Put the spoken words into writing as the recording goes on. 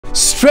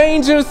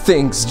Stranger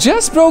Things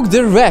just broke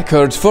the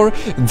record for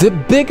the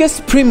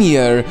biggest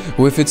premiere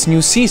with its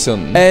new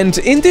season. And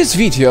in this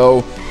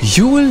video,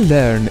 you will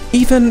learn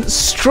even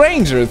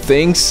stranger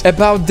things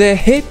about the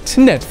hit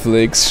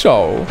Netflix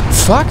show.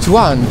 Fact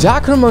 1.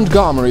 Dacre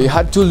Montgomery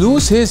had to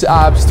lose his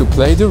abs to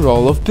play the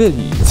role of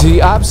Billy.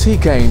 The abs he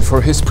gained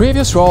for his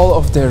previous role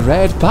of the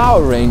Red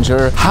Power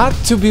Ranger had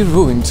to be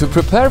ruined to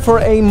prepare for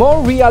a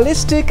more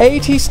realistic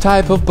 80s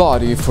type of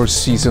body for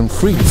season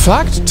 3.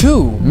 Fact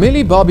 2.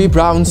 Millie Bobby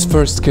Brown's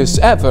first kiss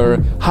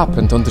ever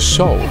happened on the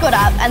show. I got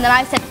up and then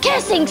I said,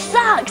 "Kissing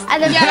sucks!"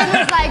 And then Ben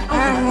was like,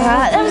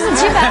 that wasn't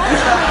too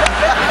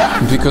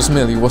bad. Because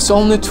Millie was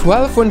only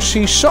 12 when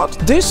she shot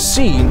this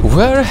scene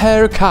where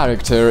her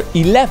character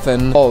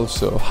 11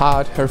 also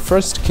had her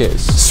first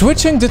kiss.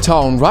 Switching the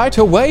tone right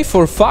away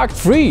for fact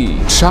 3.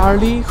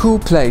 Charlie, who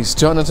plays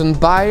Jonathan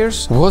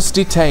Byers, was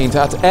detained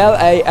at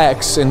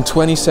LAX in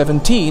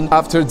 2017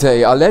 after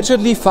they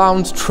allegedly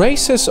found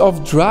traces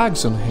of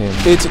drugs on him.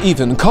 It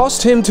even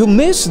caused him to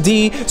miss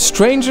the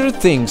Stranger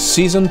Things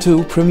season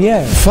 2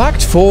 premiere.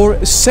 Fact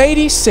 4.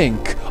 Sadie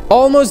Sink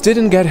almost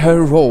didn't get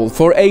her role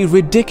for a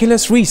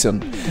ridiculous reason.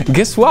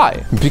 Guess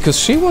why? Because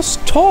she was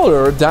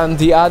taller than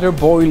the other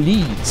boy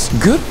leads.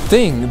 Good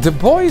thing the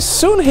boys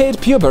soon hit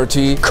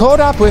puberty,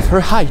 caught up with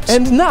her height,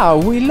 and now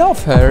we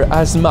love her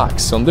as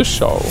Max on the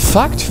show.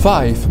 Fact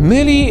 5.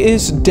 Millie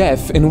is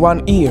deaf in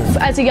one ear.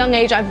 At a young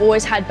age, I've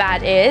always had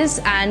bad ears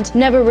and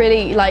never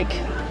really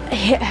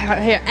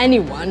hear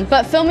anyone.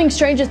 But filming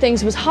Stranger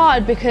Things was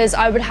hard because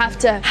I would have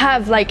to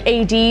have like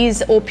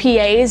ADs or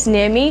PAs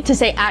near me to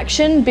say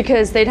action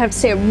because they'd have to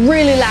say it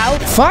really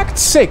loud. Fact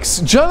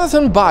 6.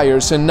 Jonathan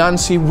Byers and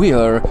Nancy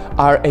Wheeler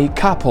are a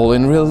couple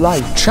in real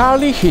life.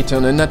 Charlie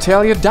Heaton and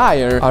Natalia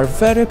Dyer are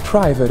very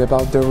private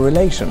about their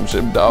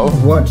relationship though.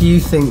 What do you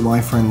think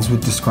my friends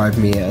would describe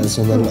me as?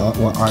 And then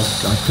what I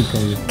could go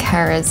with?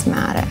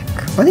 Charismatic.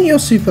 I think you're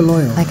super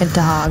loyal. Like a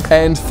dog.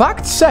 And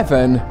fact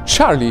 7.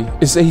 Charlie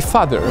is a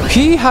father.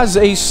 He has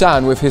a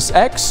son with his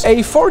ex,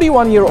 a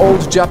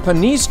 41-year-old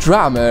Japanese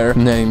drummer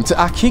named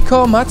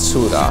Akiko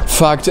Matsuda.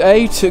 Fact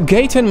 8.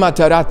 Gaten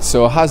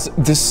Matarazzo has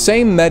the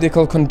same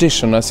medical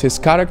condition as his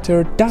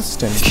character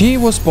Dustin. He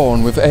was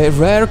born with a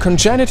rare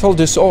congenital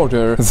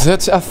disorder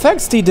that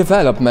affects the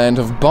development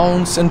of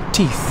bones and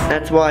teeth.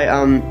 That's why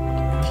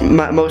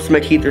most of my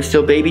teeth are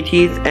still baby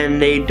teeth and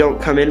they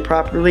don't come in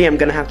properly. I'm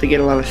gonna have to get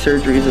a lot of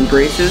surgeries and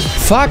braces.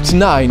 Fact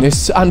 9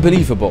 is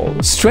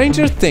unbelievable.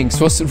 Stranger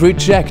Things was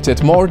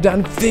rejected more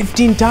than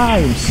 15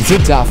 times. The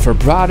Duffer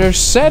Brothers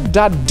said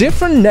that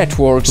different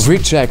networks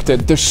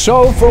rejected the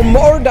show for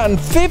more than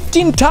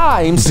 15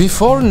 times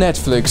before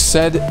Netflix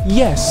said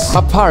yes.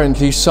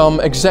 Apparently some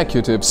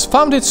executives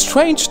found it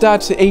strange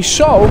that a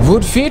show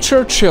would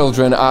feature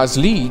children as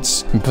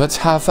leads but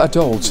have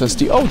adults as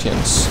the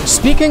audience.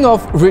 Speaking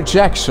of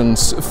rejection,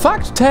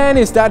 fact 10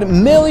 is that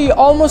Millie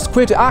almost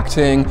quit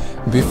acting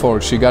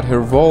before she got her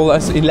role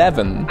as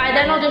 11. I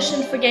then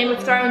auditioned for Game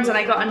of Thrones and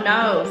I got a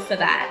no for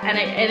that.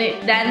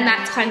 Then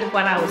that's kind of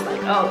when I was like,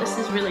 oh, this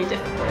is really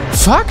difficult.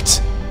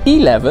 Fact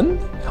 11.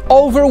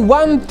 Over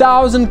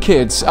 1,000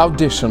 kids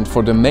auditioned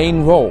for the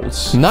main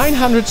roles.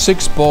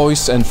 906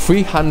 boys and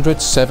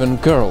 307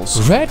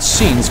 girls read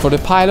scenes for the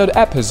pilot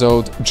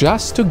episode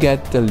just to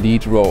get the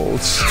lead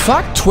roles.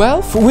 Fact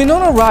 12.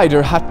 Winona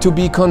Ryder had to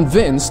be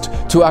convinced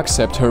to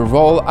accept her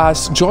role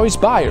as Joyce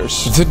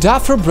Byers. The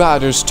Duffer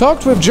Brothers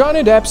talked with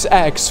Johnny Depp's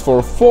ex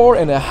for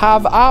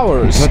 4.5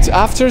 hours, but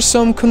after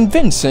some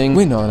convincing,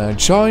 Winona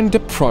joined the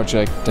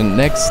project the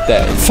next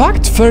day.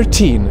 Fact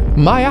 13.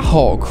 Maya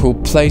Hawke, who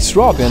plays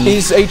Robin,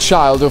 is a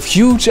child of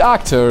huge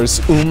actors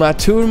Uma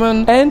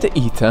Thurman and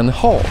Ethan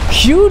Hawke.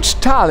 Huge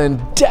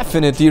talent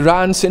definitely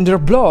runs in their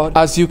blood,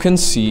 as you can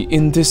see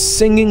in this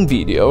singing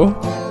video.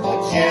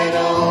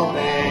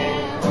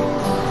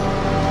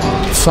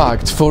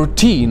 Fact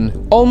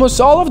 14.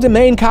 Almost all of the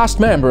main cast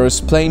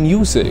members play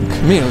music.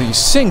 Millie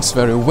sings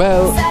very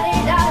well,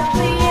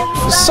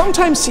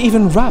 sometimes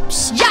even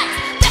raps.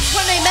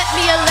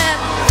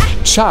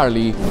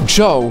 Charlie,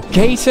 Joe,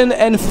 Gaten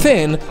and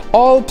Finn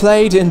all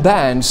played in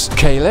bands.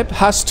 Caleb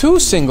has 2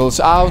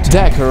 singles out,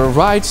 Dacre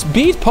writes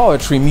beat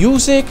poetry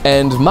music,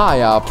 and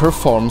Maya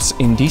performs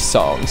indie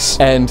songs.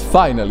 And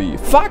finally,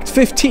 fact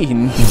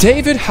 15.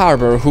 David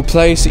Harbour, who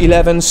plays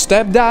 11's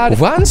stepdad,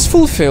 once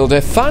fulfilled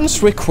a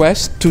fan's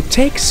request to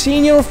take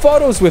senior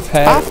photos with her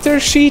after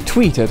she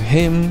tweeted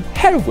him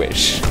her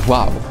wish.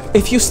 Wow.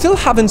 If you still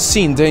haven't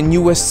seen the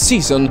newest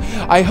season,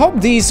 I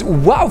hope these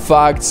wow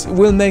facts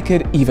will make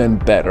it even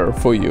better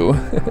for you.